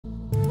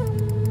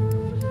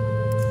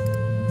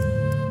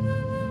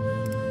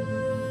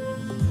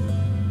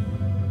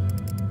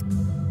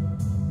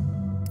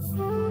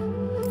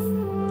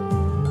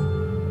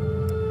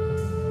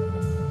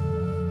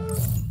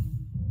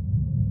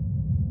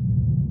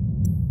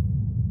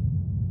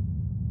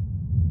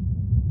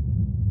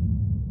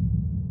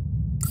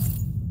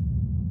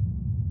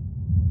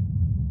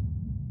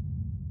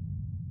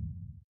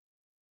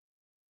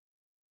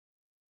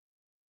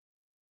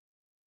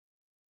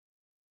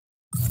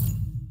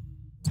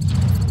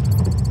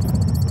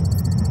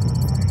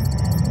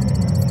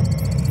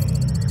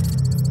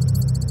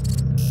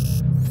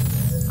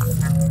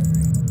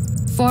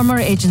former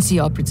agency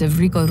operative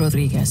Rico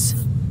Rodriguez.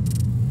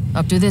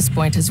 Up to this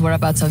point, his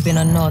whereabouts have been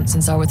unknown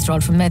since our withdrawal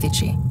from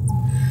Medici.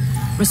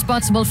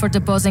 Responsible for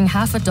deposing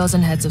half a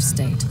dozen heads of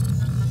state.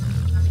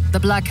 The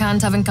Black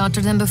Hand have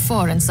encountered him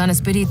before in San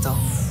Espirito,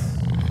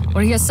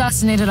 where he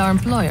assassinated our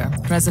employer,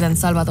 President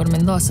Salvador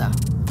Mendoza.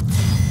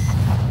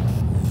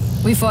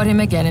 We fought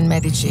him again in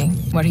Medici,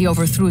 where he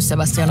overthrew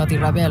Sebastiano di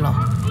Rabello.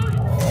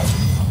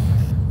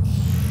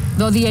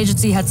 Though the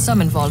agency had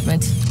some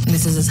involvement,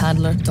 this is his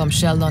handler, Tom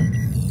Sheldon,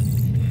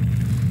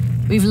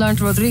 we've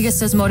learned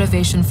Rodriguez's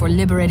motivation for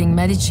liberating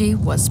Medici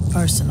was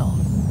personal.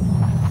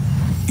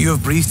 You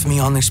have briefed me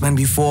on this man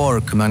before,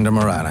 Commander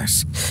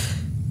Morales.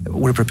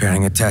 We're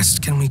preparing a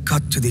test. Can we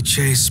cut to the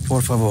chase,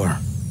 por favor?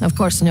 Of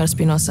course, Senor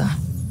Espinosa.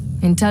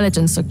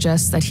 Intelligence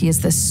suggests that he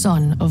is the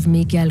son of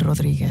Miguel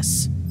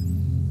Rodriguez.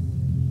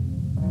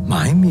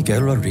 My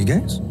Miguel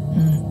Rodriguez?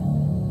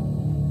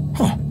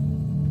 Huh.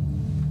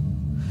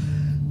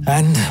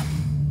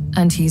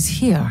 And he's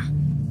here,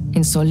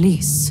 in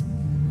Solis,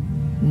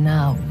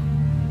 now.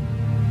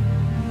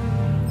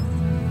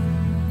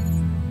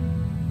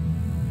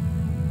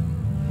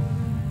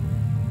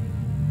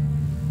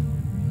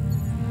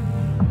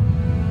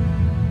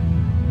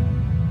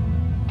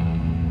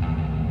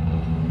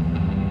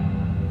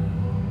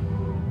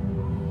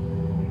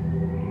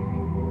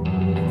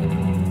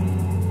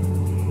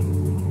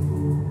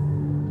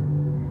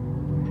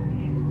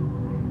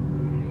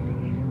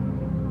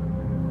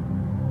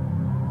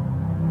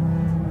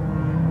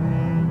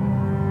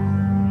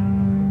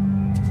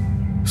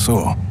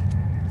 So,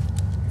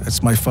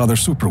 that's my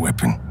father's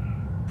superweapon.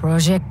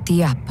 Project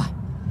Tiapa.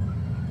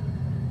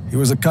 He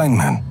was a kind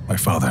man, my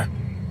father.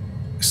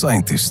 A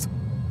scientist.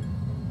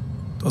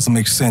 Doesn't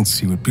make sense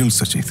he would build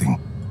such a thing.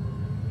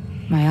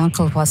 My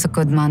uncle was a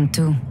good man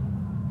too.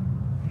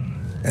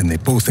 And they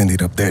both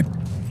ended up dead.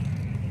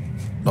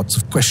 Lots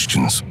of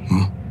questions,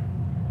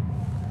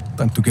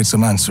 Time to get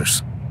some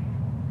answers.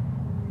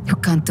 You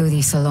can't do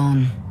this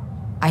alone.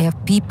 I have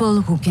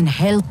people who can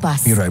help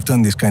us. Mira, I've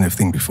done this kind of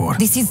thing before.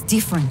 This is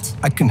different.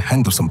 I can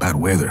handle some bad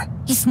weather.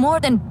 It's more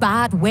than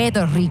bad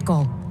weather,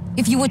 Rico.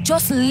 If you would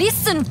just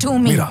listen to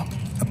me. Mira,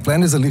 a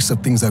plan is a list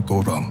of things that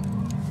go wrong.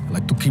 I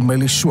like to keep my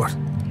list short.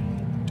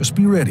 Just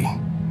be ready.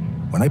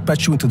 When I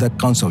patch you into that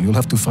console, you'll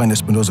have to find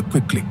Espinosa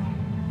quickly.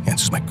 He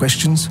answers my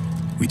questions,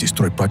 we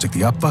destroy Project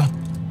Iapa.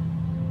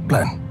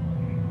 Plan.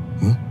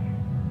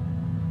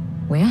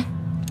 Well,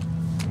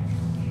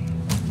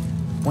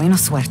 buena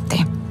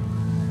suerte.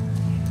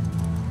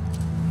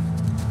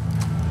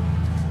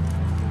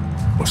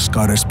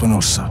 Oscar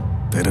Espinosa,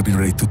 better be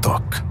ready to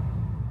talk.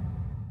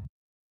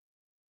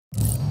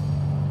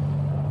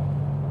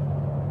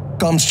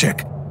 Comms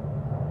check.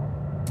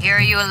 Hear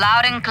you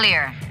loud and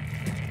clear.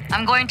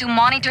 I'm going to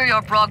monitor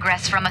your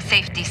progress from a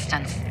safe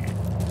distance.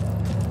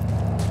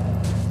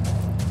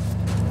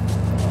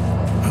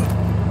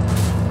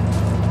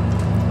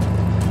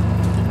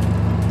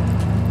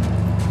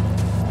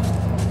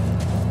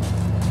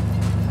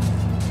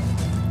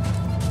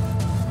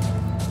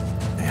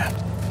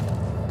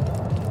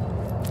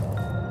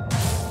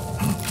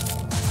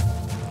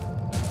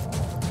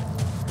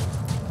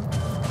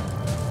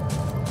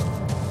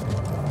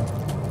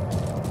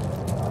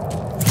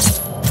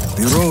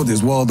 The road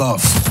is walled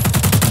off.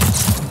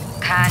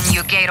 Can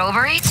you get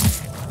over it?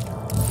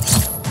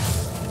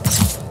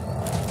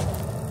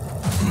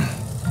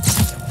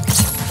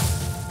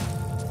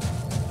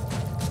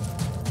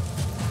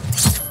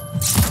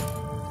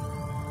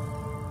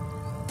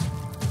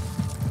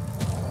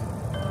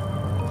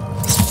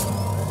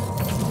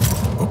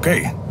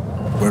 Okay,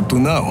 where to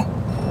now?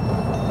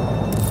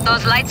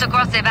 Those lights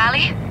across the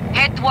valley?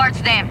 Head towards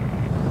them.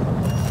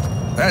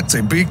 That's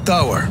a big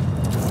tower.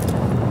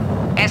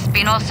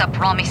 Espinosa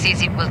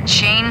promises it will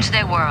change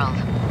the world.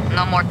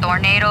 No more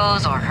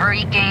tornadoes or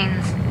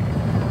hurricanes.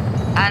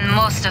 And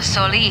most of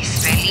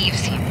Solis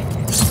believes him.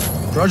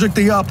 Project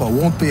Iapa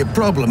won't be a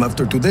problem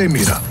after today,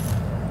 Mira.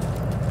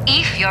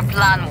 If your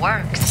plan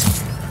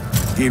works.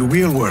 It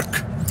will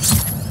work.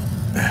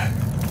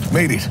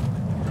 Made it.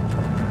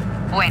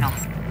 Bueno.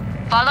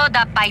 Follow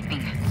that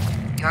piping.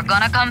 You're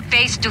gonna come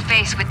face to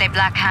face with the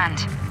Black Hand.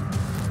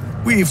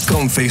 We've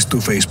come face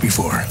to face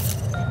before.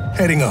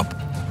 Heading up.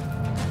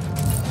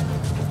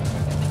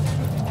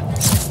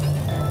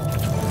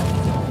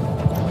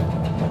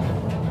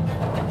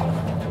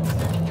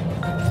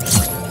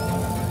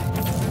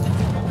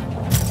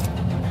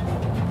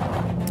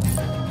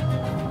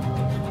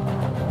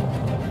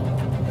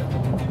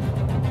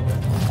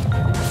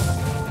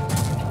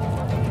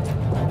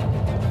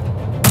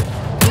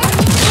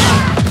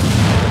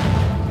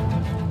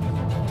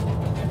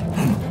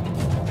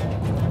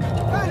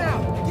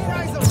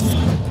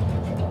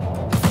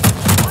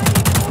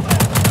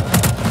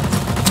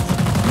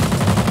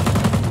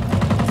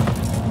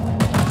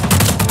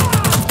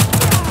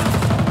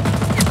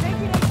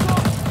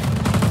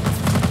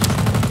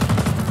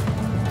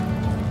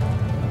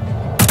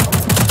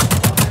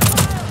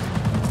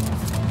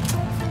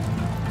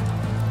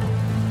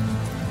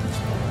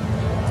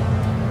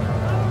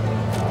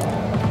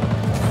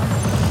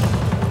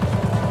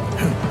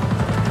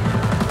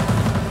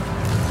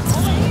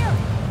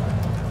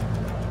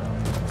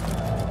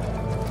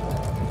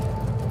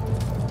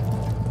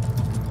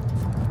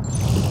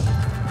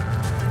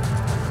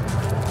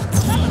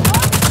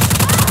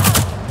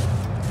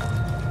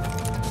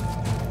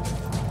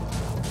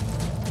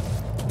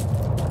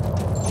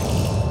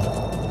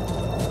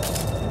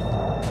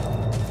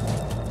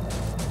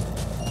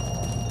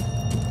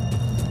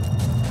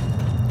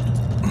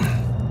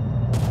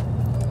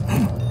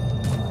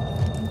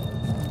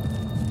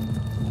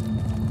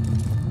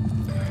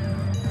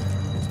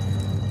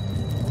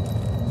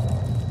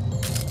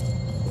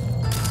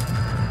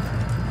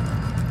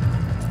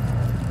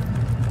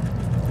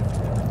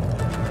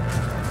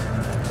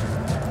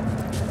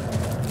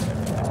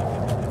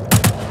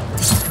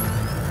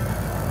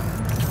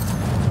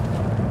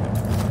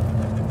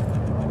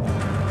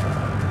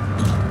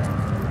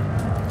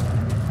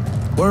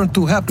 weren't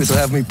too happy to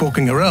have me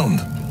poking around.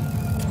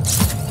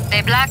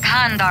 The Black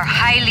Hand are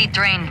highly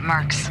trained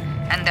mercs,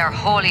 and they're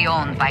wholly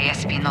owned by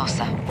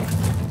Espinosa.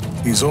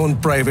 His own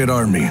private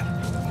army.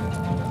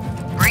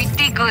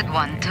 Pretty good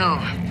one, too.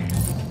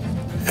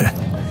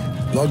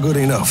 Not good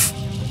enough.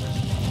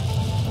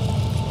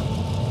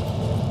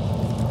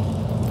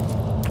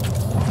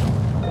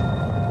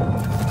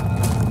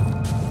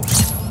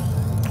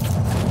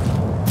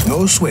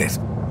 No sweat.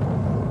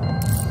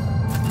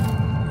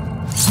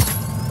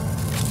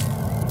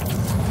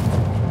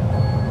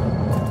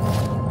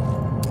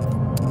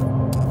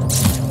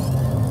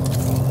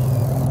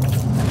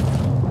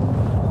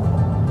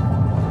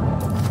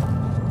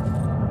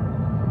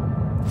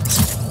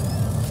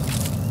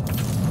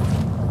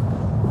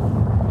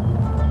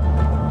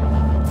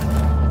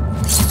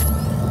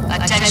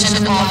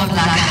 Attention all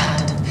Black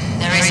Hand.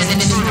 There is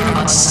an intruder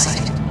on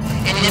site.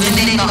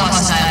 Eliminate the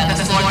hostile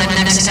before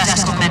the next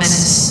test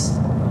commences.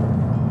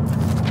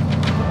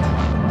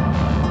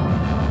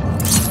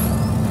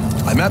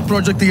 I'm at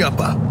Project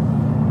Iapa.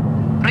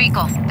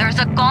 Rico, there's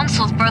a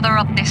console further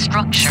up this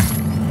structure.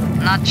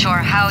 Not sure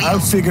how you... I'll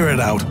figure it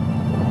out.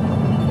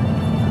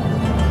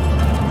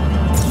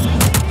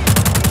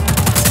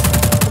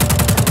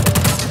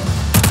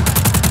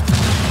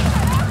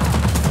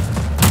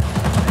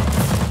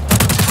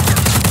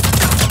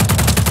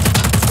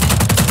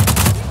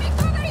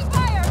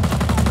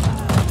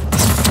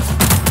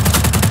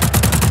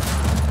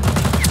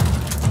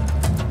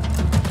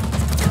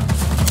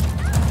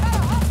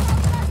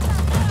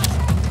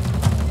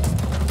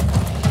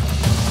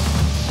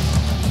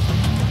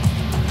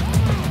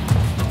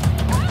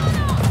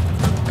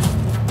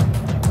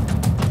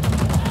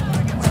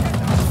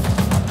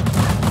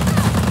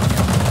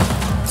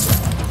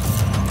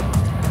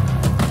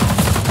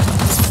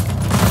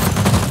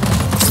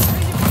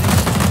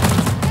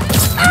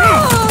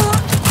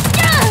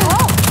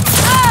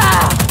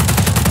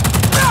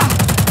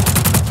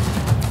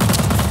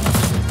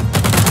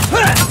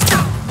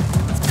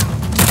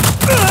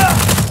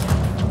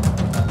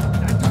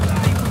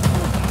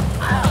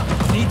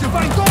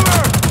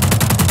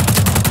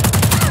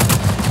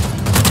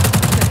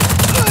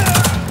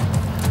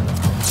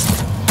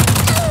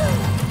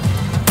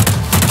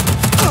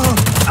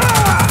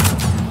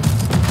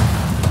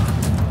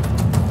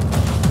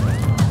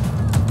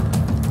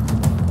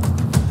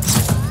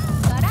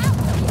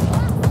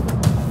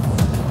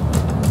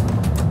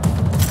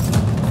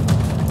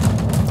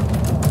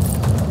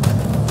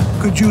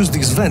 Could use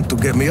this vent to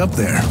get me up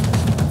there.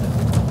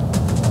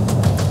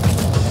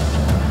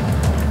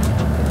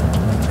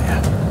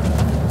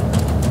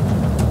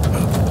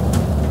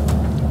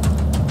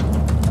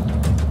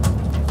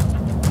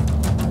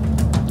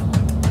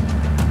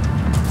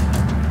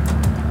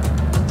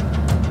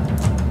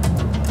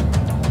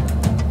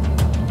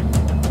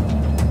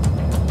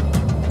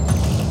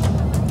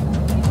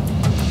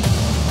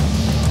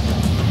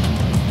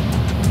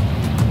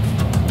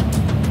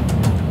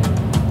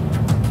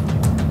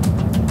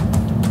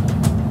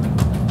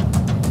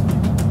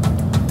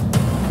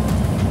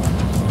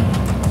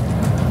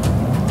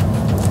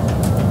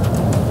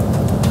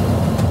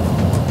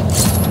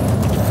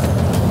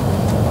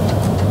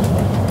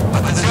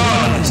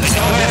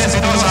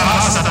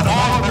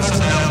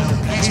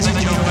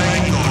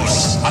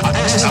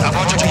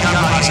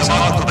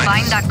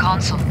 That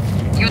console.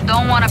 You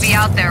don't want to be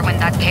out there when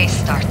that case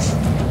starts.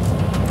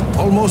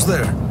 Almost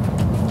there.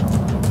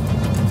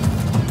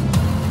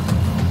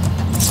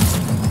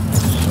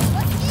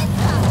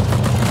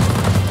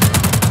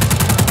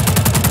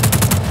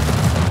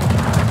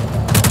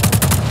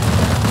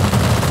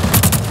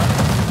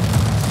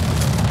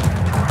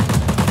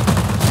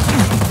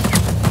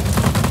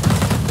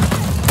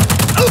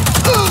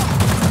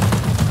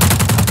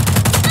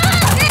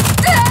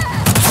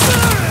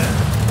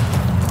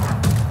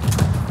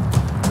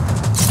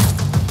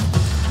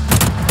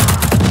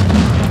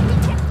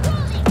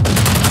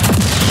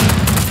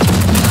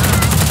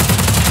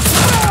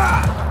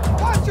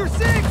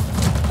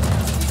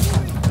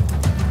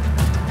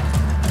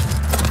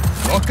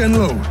 Lock and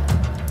load.